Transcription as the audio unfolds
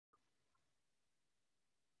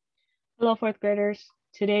Hello, fourth graders.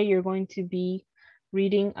 Today you're going to be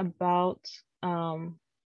reading about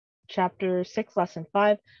chapter 6, lesson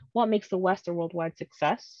 5, what makes the West a worldwide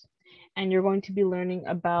success. And you're going to be learning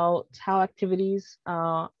about how activities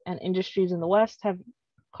and industries in the West have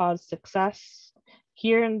caused success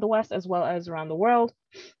here in the West as well as around the world.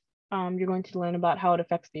 You're going to learn about how it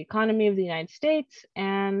affects the economy of the United States,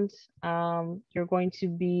 and you're going to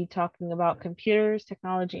be talking about computers,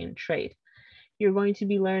 technology, and trade. You're going to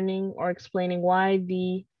be learning or explaining why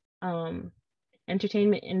the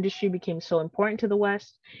entertainment industry became so important to the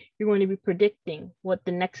West. You're going to be predicting what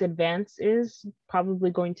the next advance is probably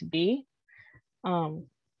going to be. Then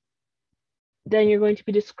you're going to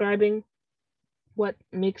be describing what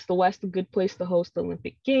makes the West a good place to host the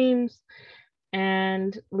Olympic Games.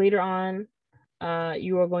 And later on,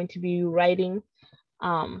 you are going to be writing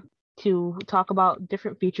to talk about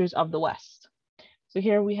different features of the West. So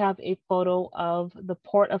here we have a photo of the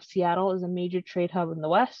Port of Seattle is a major trade hub in the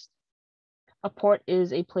West. A port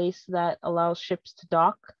is a place that allows ships to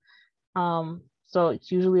dock. So it's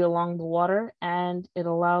usually along the water, and it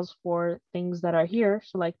allows for things that are here,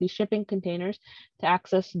 so like these shipping containers, to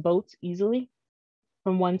access boats easily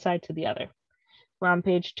from one side to the other. We're on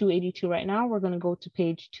page 282 right now. We're going to go to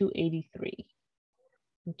page 283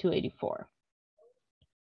 and 284.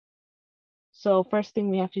 So first thing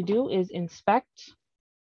we have to do is inspect.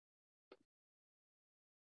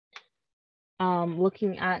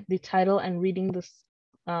 Looking at the title and reading this,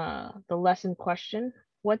 the lesson question.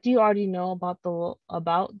 What do you already know about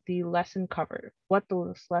the lesson covered? What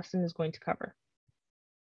this lesson is going to cover?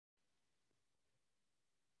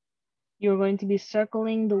 You're going to be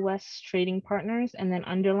circling the West's trading partners and then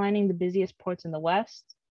underlining the busiest ports in the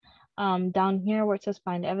West. Down here where it says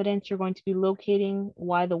find evidence, you're going to be locating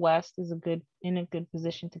why the West is in a good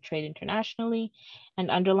position to trade internationally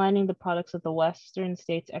and underlining the products that the Western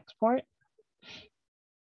states export.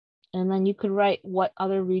 And then you could write what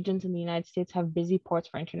other regions in the United States have busy ports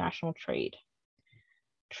for international trade.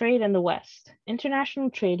 Trade in the West.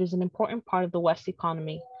 International trade is an important part of the West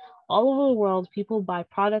economy. All over the world, people buy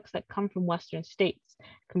products that come from Western states.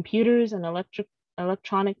 Computers and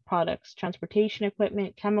electronic products, transportation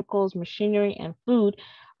equipment, chemicals, machinery, and food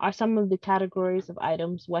are some of the categories of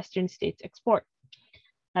items Western states export.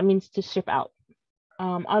 That means to ship out.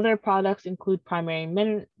 Other products include primary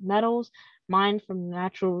metals, mined from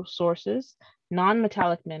natural sources,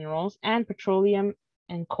 non-metallic minerals, and petroleum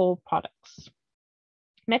and coal products.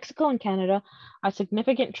 Mexico and Canada are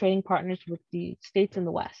significant trading partners with the states in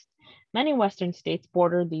the West. Many Western states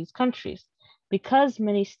border these countries. Because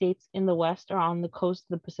many states in the West are on the coast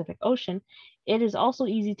of the Pacific Ocean, it is also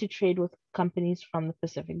easy to trade with companies from the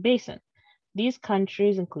Pacific Basin. These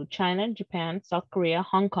countries include China, Japan, South Korea,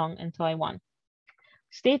 Hong Kong, and Taiwan.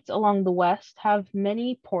 States along the West have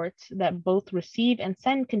many ports that both receive and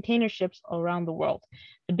send container ships around the world.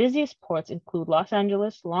 The busiest ports include Los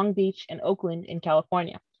Angeles, Long Beach, and Oakland in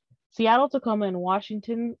California. Seattle, Tacoma, and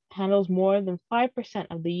Washington handles more than 5%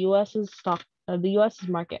 of the U.S.'s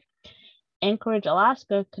market. Anchorage,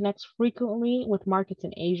 Alaska connects frequently with markets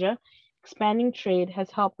in Asia. Expanding trade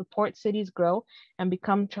has helped the port cities grow and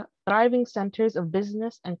become thriving centers of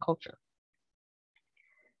business and culture.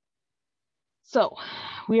 So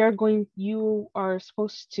you are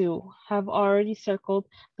supposed to have already circled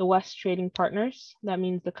the West trading partners. That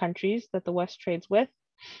means the countries that the West trades with.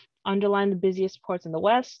 Underline the busiest ports in the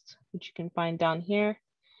West, which you can find down here.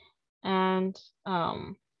 And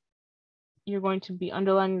you're going to be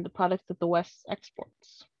underlining the products that the West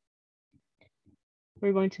exports.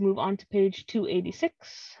 We're going to move on to page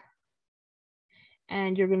 286.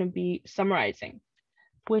 And you're going to be summarizing,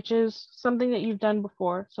 which is something that you've done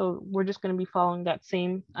before. So we're just going to be following that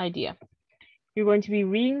same idea. You're going to be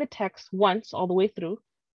reading the text once all the way through.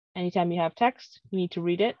 Anytime you have text, you need to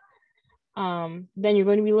read it. Then you're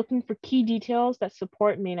going to be looking for key details that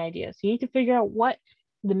support main ideas. You need to figure out what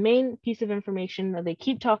the main piece of information that they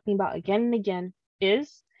keep talking about again and again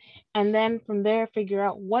is. And then from there, figure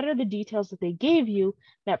out what are the details that they gave you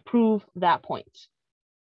that prove that point.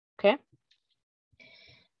 Okay?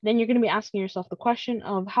 Then you're going to be asking yourself the question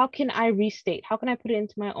of how can I restate? How can I put it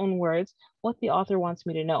into my own words what the author wants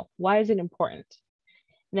me to know? Why is it important?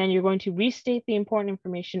 Then you're going to restate the important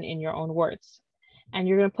information in your own words. And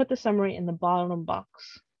you're going to put the summary in the bottom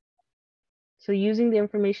box. So using the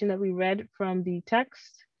information that we read from the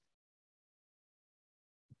text,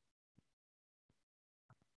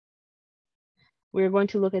 we're going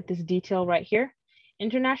to look at this detail right here.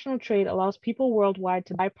 International trade allows people worldwide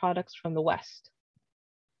to buy products from the West.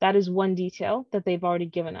 That is one detail that they've already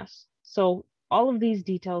given us. So all of these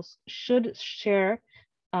details should share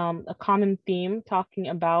a common theme talking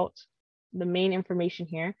about the main information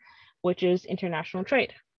here, which is international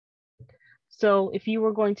trade. So if you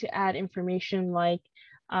were going to add information like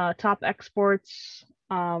top exports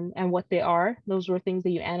and what they are, those were things that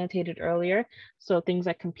you annotated earlier. So things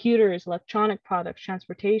like computers, electronic products,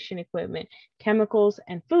 transportation equipment, chemicals,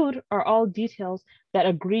 and food are all details that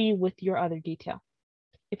agree with your other detail.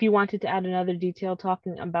 If you wanted to add another detail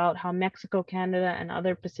talking about how Mexico, Canada, and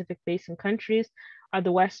other Pacific Basin countries are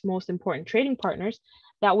the West's most important trading partners,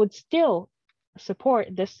 that would still support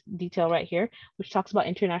this detail right here, which talks about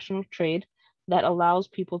international trade that allows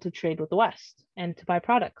people to trade with the West and to buy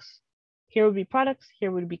products. Here would be products, here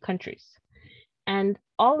would be countries. And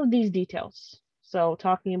all of these details, so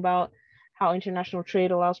talking about how international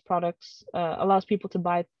trade allows people to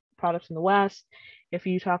buy products in the West, if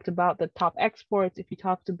you talked about the top exports, if you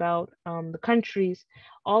talked about the countries,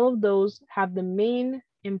 all of those have the main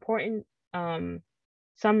important,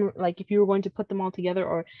 like if you were going to put them all together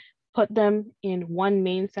or put them in one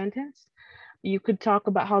main sentence, you could talk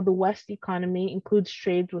about how the West economy includes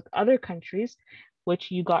trades with other countries,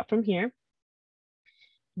 which you got from here.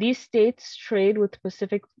 These states trade with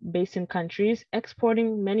Pacific Basin countries,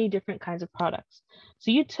 exporting many different kinds of products. So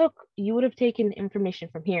you would have taken information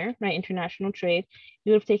from here, right? International trade.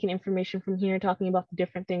 You would have taken information from here talking about the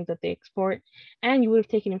different things that they export, and you would have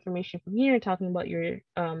taken information from here talking about your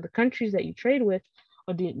the countries that you trade with,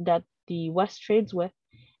 or that the West trades with,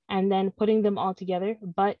 and then putting them all together,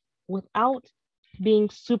 but without being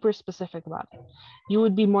super specific about it. You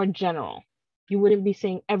would be more general. You wouldn't be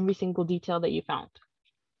saying every single detail that you found.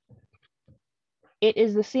 It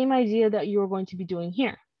is the same idea that you're going to be doing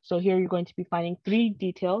here. So here you're going to be finding 3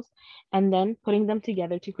 details and then putting them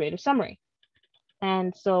together to create a summary.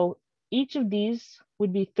 And so each of these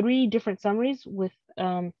would be 3 different summaries with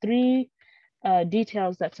 3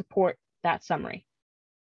 details that support that summary.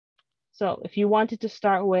 So if you wanted to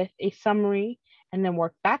start with a summary and then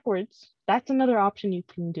work backwards, that's another option you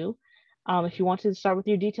can do. If you wanted to start with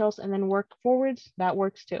your details and then work forwards, that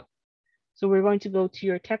works too. So we're going to go to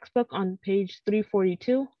your textbook on page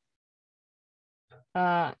 342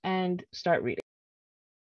 and start reading.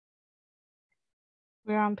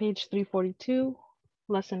 We're on page 342,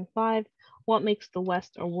 lesson 5, what makes the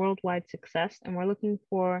West a worldwide success? And we're looking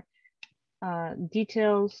for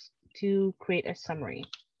details to create a summary.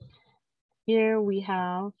 Here we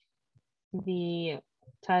have the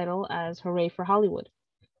title as Hooray for Hollywood.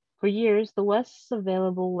 For years, the West's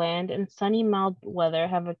available land and sunny, mild weather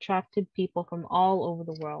have attracted people from all over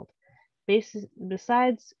the world.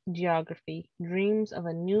 Besides geography, dreams of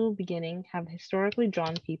a new beginning have historically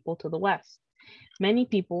drawn people to the West. Many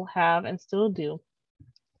people have, and still do,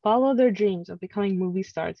 follow their dreams of becoming movie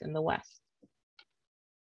stars in the West.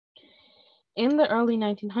 In the early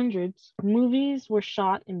 1900s, movies were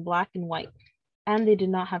shot in black and white, and they did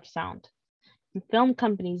not have sound. Film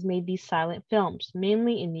companies made these silent films,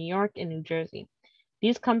 mainly in New York and New Jersey.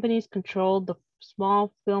 These companies controlled the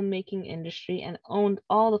small filmmaking industry and owned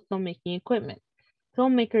all the filmmaking equipment.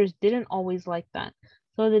 Filmmakers didn't always like that,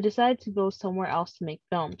 so they decided to go somewhere else to make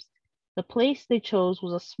films. The place they chose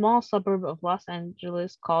was a small suburb of Los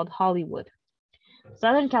Angeles called Hollywood.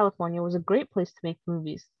 Southern California was a great place to make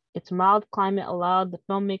movies. Its mild climate allowed the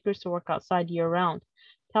filmmakers to work outside year-round.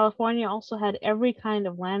 California also had every kind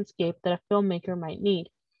of landscape that a filmmaker might need.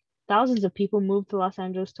 Thousands of people moved to Los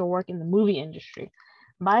Angeles to work in the movie industry.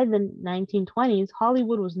 By the 1920s,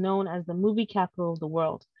 Hollywood was known as the movie capital of the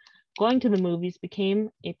world. Going to the movies became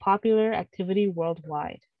a popular activity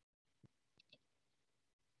worldwide.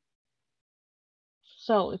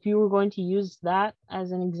 So if you were going to use that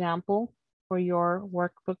as an example for your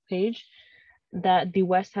workbook page, that the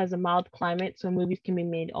West has a mild climate, so movies can be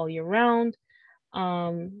made all year round,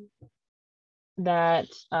 that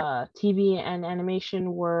TV and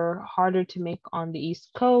animation were harder to make on the East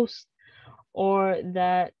Coast, or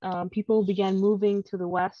that people began moving to the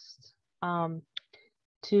West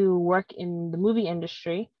to work in the movie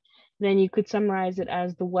industry, then you could summarize it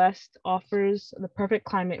as the West offers the perfect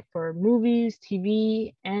climate for movies,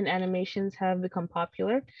 TV, and animations have become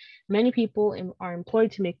popular. Many people are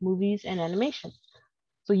employed to make movies and animation.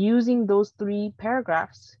 So using those 3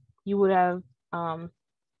 paragraphs, you would have,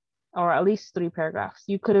 or at least 3 paragraphs,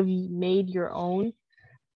 you could have made your own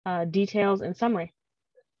details and summary.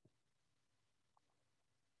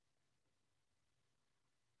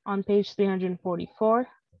 On page 344,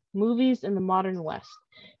 movies in the modern West.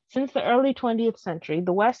 Since the early 20th century,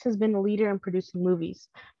 the West has been a leader in producing movies.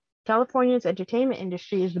 California's entertainment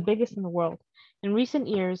industry is the biggest in the world. In recent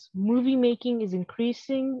years, movie making is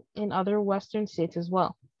increasing in other Western states as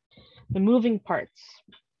well. The moving parts.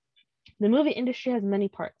 The movie industry has many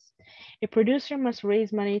parts. A producer must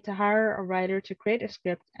raise money to hire a writer to create a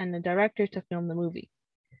script and a director to film the movie.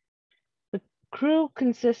 The crew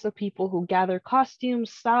consists of people who gather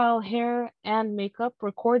costumes, style, hair, and makeup,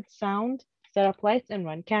 record sound, set up lights, and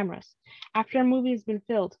run cameras. After a movie has been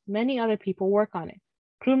filmed, many other people work on it.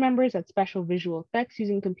 Crew members add special visual effects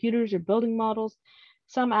using computers or building models.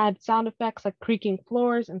 Some add sound effects like creaking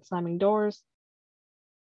floors and slamming doors.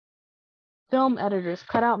 Film editors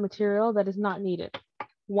cut out material that is not needed.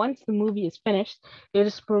 Once the movie is finished, it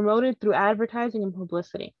is promoted through advertising and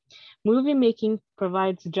publicity. Movie making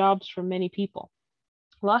provides jobs for many people.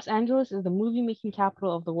 Los Angeles is the movie-making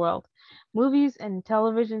capital of the world. Movies and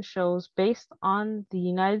television shows based in the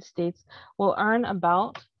United States will earn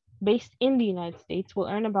about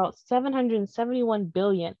 771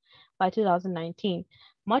 billion by 2019.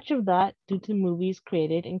 Much of that due to movies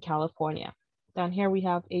created in California. Down here we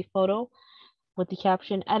have a photo with the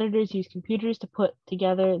caption, "Editors use computers to put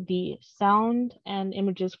together the sound and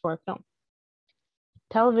images for a film."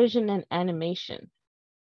 Television and animation.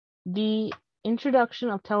 The introduction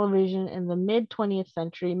of television in the mid-20th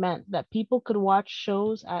century meant that people could watch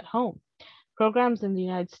shows at home. Programs in the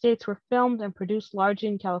United States were filmed and produced largely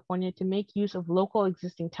in California to make use of local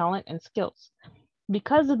existing talent and skills.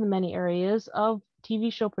 Because of the many areas of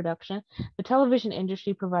TV show production, the television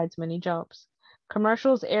industry provides many jobs.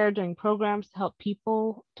 Commercials air during programs to help pay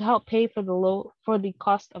for the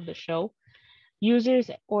cost of the show.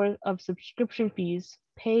 Users of subscription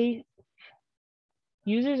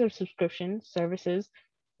services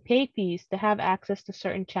pay fees to have access to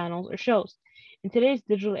certain channels or shows. In today's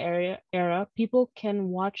digital era, people can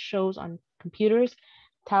watch shows on computers,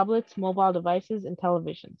 tablets, mobile devices, and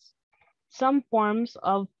televisions. Some forms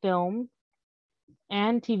of film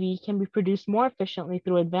and TV can be produced more efficiently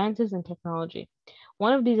through advances in technology.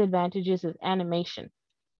 One of these advantages is animation,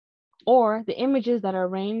 or the images that are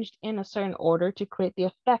arranged in a certain order to create the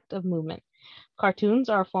effect of movement. Cartoons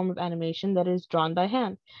are a form of animation that is drawn by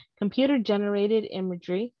hand. Computer-generated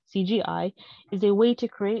imagery, CGI, is a way to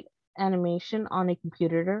create animation on a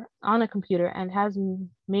computer and has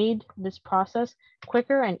made this process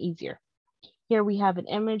quicker and easier. Here we have an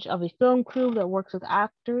image of a film crew that works with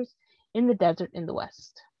actors in the desert in the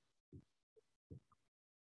West.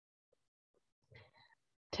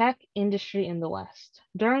 Tech industry in the West.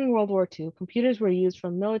 During World War II, computers were used for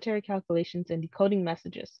military calculations and decoding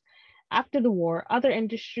messages. After the war, other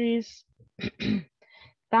industries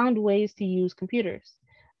found ways to use computers.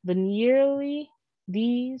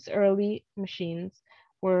 These early machines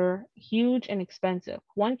were huge and expensive.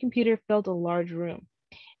 One computer filled a large room.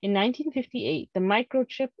 In 1958, the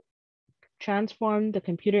microchip transformed the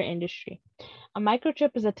computer industry. A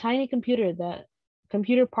microchip is a tiny computer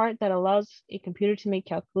part that allows a computer to make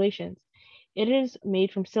calculations. It is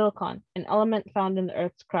made from silicon, an element found in the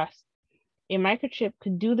Earth's crust. A microchip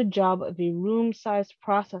could do the job of a room-sized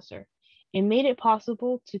processor. It made it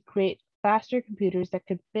possible to create faster computers that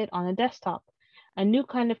could fit on a desktop. A new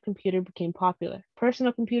kind of computer became popular.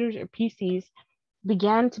 Personal computers, or PCs,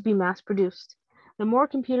 began to be mass-produced. The more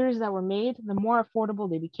computers that were made, the more affordable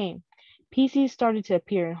they became. PCs started to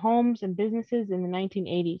appear in homes and businesses in the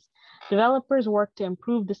 1980s. Developers worked to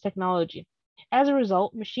improve this technology. As a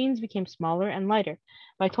result, machines became smaller and lighter.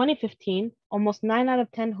 By 2015, almost 9 out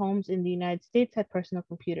of 10 homes in the United States had personal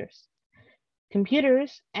computers.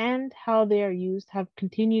 Computers and how they are used have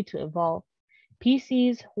continued to evolve.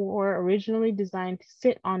 PCs were originally designed to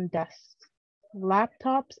sit on desks.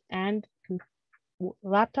 Laptops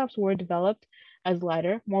were developed as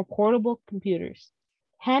lighter, more portable computers.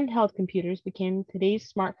 Handheld computers became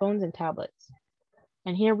today's smartphones and tablets.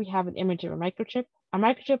 And here we have an image of a microchip. A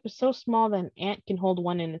microchip is so small that an ant can hold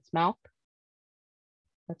one in its mouth.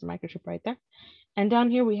 That's a microchip right there. And down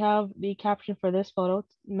here we have the caption for this photo.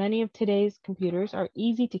 Many of today's computers are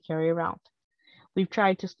easy to carry around. We've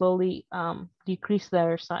tried to slowly decrease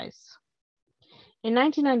their size. In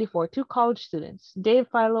 1994, two college students, Dave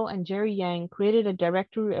Filo and Jerry Yang, created a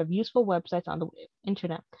directory of useful websites on the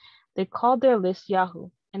internet. They called their list Yahoo,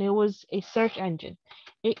 and it was a search engine.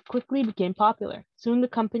 It quickly became popular. Soon other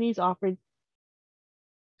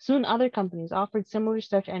companies offered similar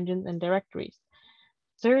search engines and directories.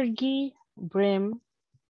 Sergey Brin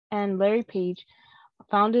and Larry Page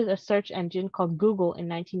founded a search engine called Google in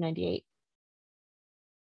 1998.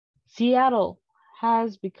 Seattle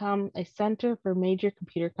has become a center for major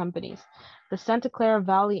computer companies. The Santa Clara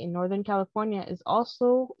Valley in Northern California is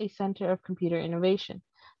also a center of computer innovation.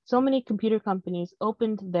 So many computer companies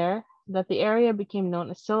opened there that the area became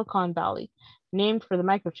known as Silicon Valley, named for the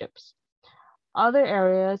microchips. Other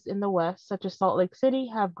areas in the West, such as Salt Lake City,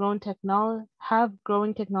 have growing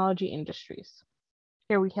technology industries.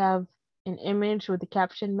 Here we have an image with the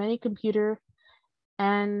caption, many computer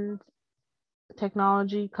and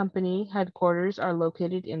technology company headquarters are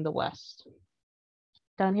located in the West.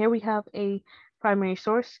 Down here we have a primary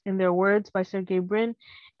source, in their words, by Sergey Brin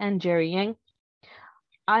and Jerry Yang.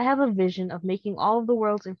 I have a vision of making all of the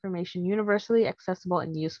world's information universally accessible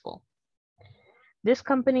and useful. This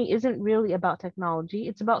company isn't really about technology,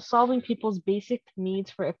 it's about solving people's basic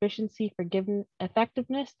needs for efficiency,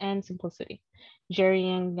 effectiveness, and simplicity. Jerry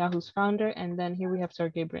Yang, Yahoo's founder, and then here we have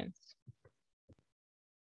Sergey Brin.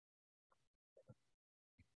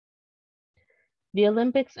 The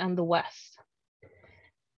Olympics and the West.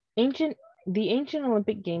 The ancient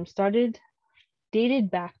Olympic Games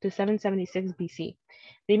dated back to 776 BC.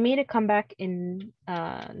 They made a comeback in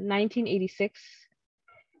 1986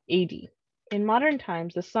 AD. In modern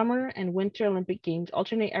times, the Summer and Winter Olympic Games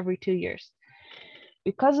alternate every 2 years.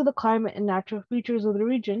 Because of the climate and natural features of the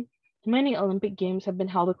region, many Olympic Games have been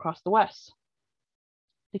held across the West.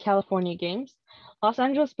 The California Games. Los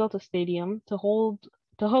Angeles built a stadium to host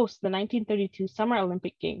the 1932 Summer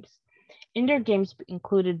Olympic Games. Indoor games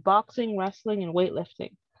included boxing, wrestling, and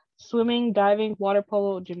weightlifting. Swimming, diving, water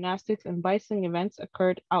polo, gymnastics, and bicycling events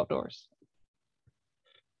occurred outdoors.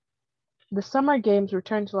 The Summer Games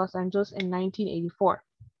returned to Los Angeles in 1984.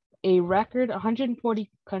 A record 140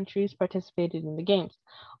 countries participated in the Games.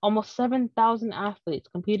 Almost 7,000 athletes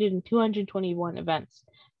competed in 221 events.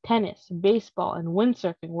 Tennis, baseball, and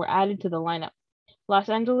windsurfing were added to the lineup. Los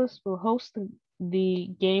Angeles will host the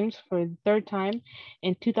Games for the third time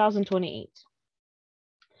in 2028.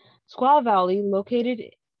 Squaw Valley,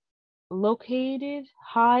 located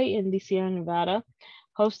high in the Sierra Nevada,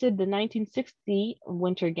 hosted the 1960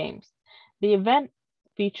 Winter Games. The event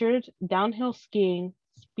featured downhill skiing,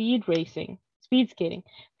 speed skating,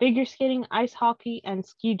 figure skating, ice hockey, and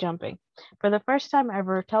ski jumping. For the first time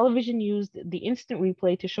ever, television used the instant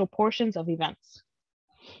replay to show portions of events.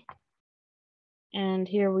 And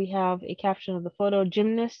here we have a caption of the photo.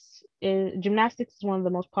 Gymnastics is one of the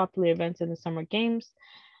most popular events in the Summer Games,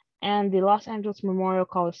 and the Los Angeles Memorial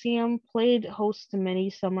Coliseum played host to many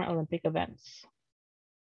Summer Olympic events.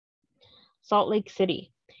 Salt Lake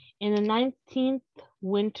City. In the 19th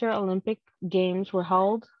Winter Olympic Games were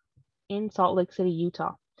held in Salt Lake City,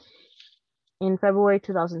 Utah in February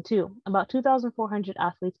 2002. About 2,400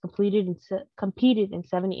 athletes competed in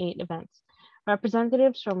 78 events.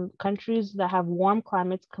 Representatives from countries that have warm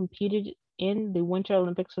climates competed in the Winter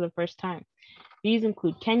Olympics for the first time. These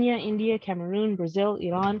include Kenya, India, Cameroon, Brazil,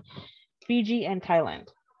 Iran, Fiji, and Thailand.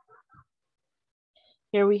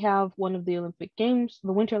 Here we have one of the Olympic Games,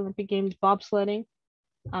 the Winter Olympic Games, bobsledding,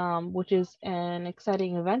 which is an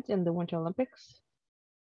exciting event in the Winter Olympics.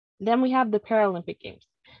 Then we have the Paralympic Games.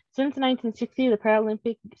 Since 1960, the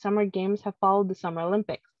Paralympic Summer Games have followed the Summer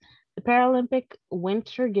Olympics. The Paralympic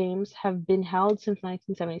Winter Games have been held since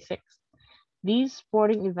 1976. These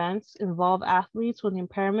sporting events involve athletes with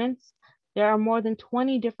impairments. There are more than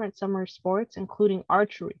 20 different summer sports, including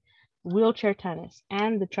archery, wheelchair tennis,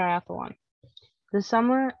 and the triathlon.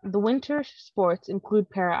 The winter sports include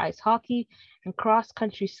para-ice hockey and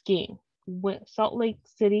cross-country skiing. Salt Lake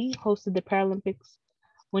City hosted the Paralympics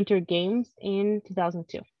Winter Games in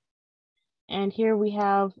 2002. And here we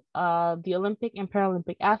have the Olympic and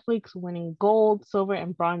Paralympic athletes winning gold, silver,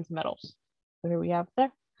 and bronze medals. So here we have it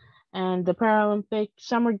there. And the Paralympic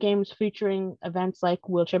Summer Games featuring events like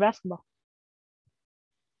wheelchair basketball.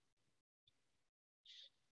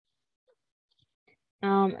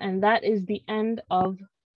 And that is the end of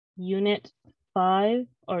Unit 5,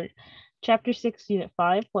 or Chapter 6, Unit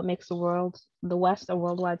 5, What Makes the West a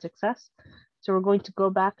Worldwide Success. So we're going to go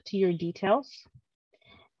back to your details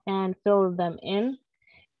and fill them in.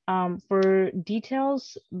 For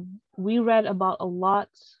details, we read about a lot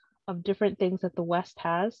of different things that the West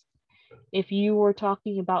has. If you were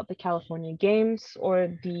talking about the California Games or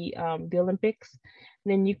the Olympics,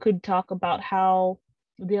 then you could talk about how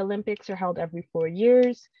the Olympics are held every 4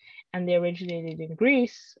 years, and they originated in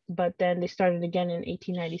Greece, but then they started again in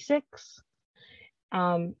 1896.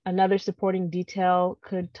 Another supporting detail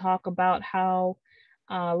could talk about how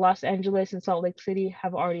Los Angeles and Salt Lake City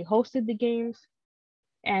have already hosted the games,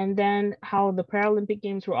 and then how the Paralympic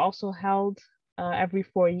Games were also held every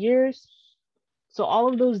 4 years. So all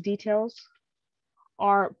of those details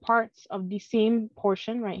are parts of the same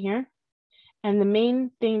portion right here. And the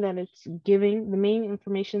main thing that it's giving, the main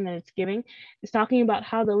information that it's giving, is talking about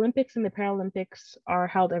how the Olympics and the Paralympics are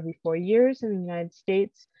held every 4 years in the United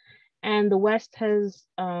States. And the West has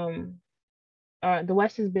been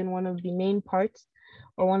one of the main parts,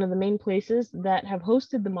 or one of the main places that have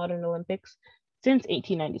hosted the modern Olympics since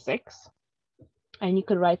 1896. And you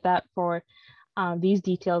could write that for these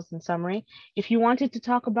details in summary. If you wanted to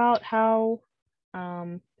talk about how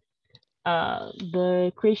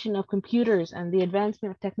the creation of computers and the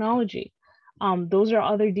advancement of technology, those are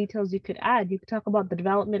other details you could add. You could talk about the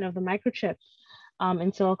development of the microchip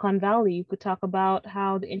in Silicon Valley. You could talk about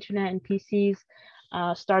how the internet and PCs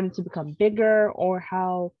started to become bigger, or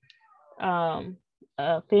how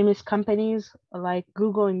famous companies like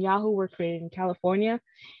Google and Yahoo were created in California.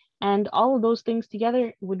 And all of those things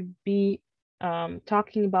together would be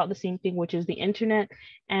talking about the same thing, which is the internet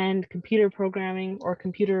and computer programming, or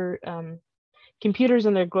computers and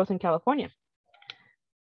their growth in California.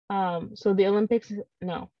 So the Olympics,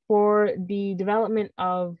 no, for the development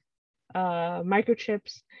of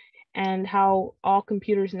microchips and how all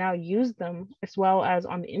computers now use them, as well as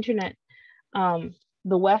on the internet,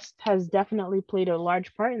 the West has definitely played a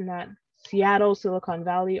large part in that. Seattle, Silicon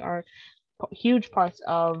Valley are huge parts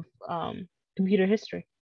of computer history.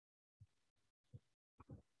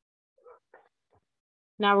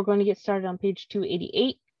 Now we're going to get started on page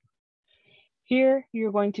 288. Here,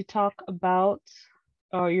 you're going to talk about,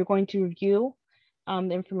 or you're going to review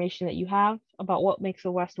the information that you have about what makes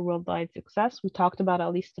the West a worldwide success. We talked about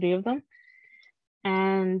at least 3 of them.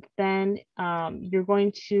 And then you're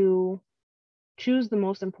going to choose the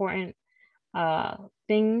most important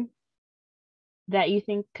thing that you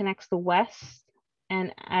think connects the West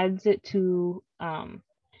and adds it to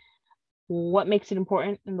what makes it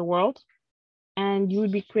important in the world. And you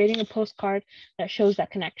would be creating a postcard that shows that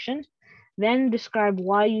connection. Then describe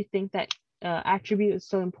why you think that attribute is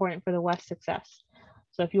so important for the West's success.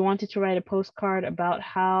 So if you wanted to write a postcard about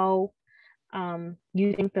how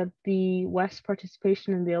you think that the West's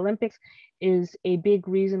participation in the Olympics is a big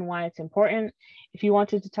reason why it's important. If you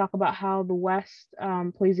wanted to talk about how the West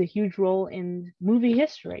plays a huge role in movie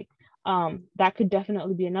history, that could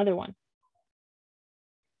definitely be another one.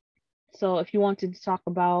 So if you wanted to talk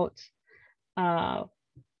about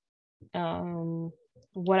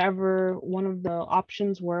whatever one of the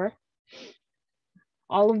options were,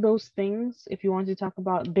 all of those things, if you want to talk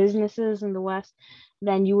about businesses in the West,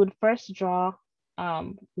 then you would first draw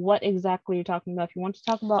what exactly you're talking about. If you want to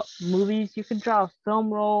talk about movies, you could draw a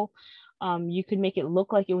film roll. You could make it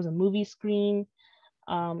look like it was a movie screen.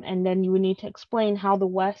 And then you would need to explain how the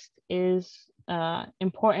West is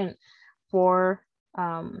important for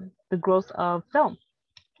the growth of film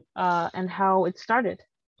and how it started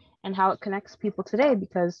and how it connects people today.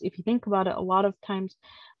 Because if you think about it, a lot of times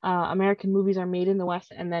American movies are made in the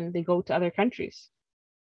West and then they go to other countries.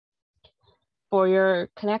 For your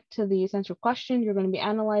connect to the essential question, you're going to be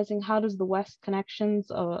analyzing how does the West connections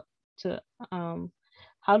how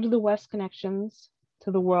do the West connections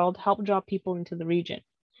to the world help draw people into the region?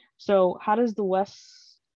 So how does the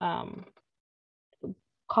West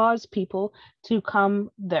cause people to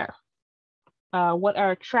come there? What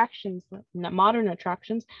are attractions, modern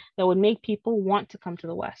attractions, that would make people want to come to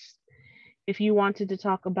the West? If you wanted to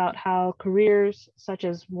talk about how careers such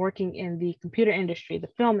as working in the computer industry, the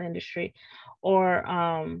film industry, or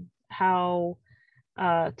how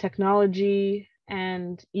technology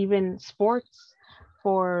and even sports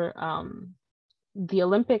for the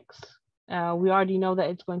Olympics, we already know that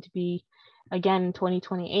it's going to be again in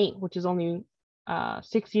 2028, which is only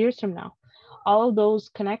 6 years from now. All of those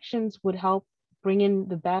connections would help bring in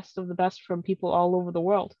the best of the best from people all over the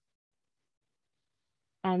world.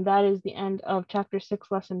 And that is the end of chapter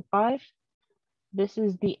 6, lesson 5. This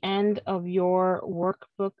is the end of your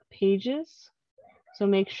workbook pages. So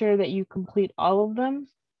make sure that you complete all of them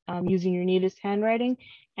using your neatest handwriting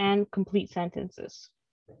and complete sentences.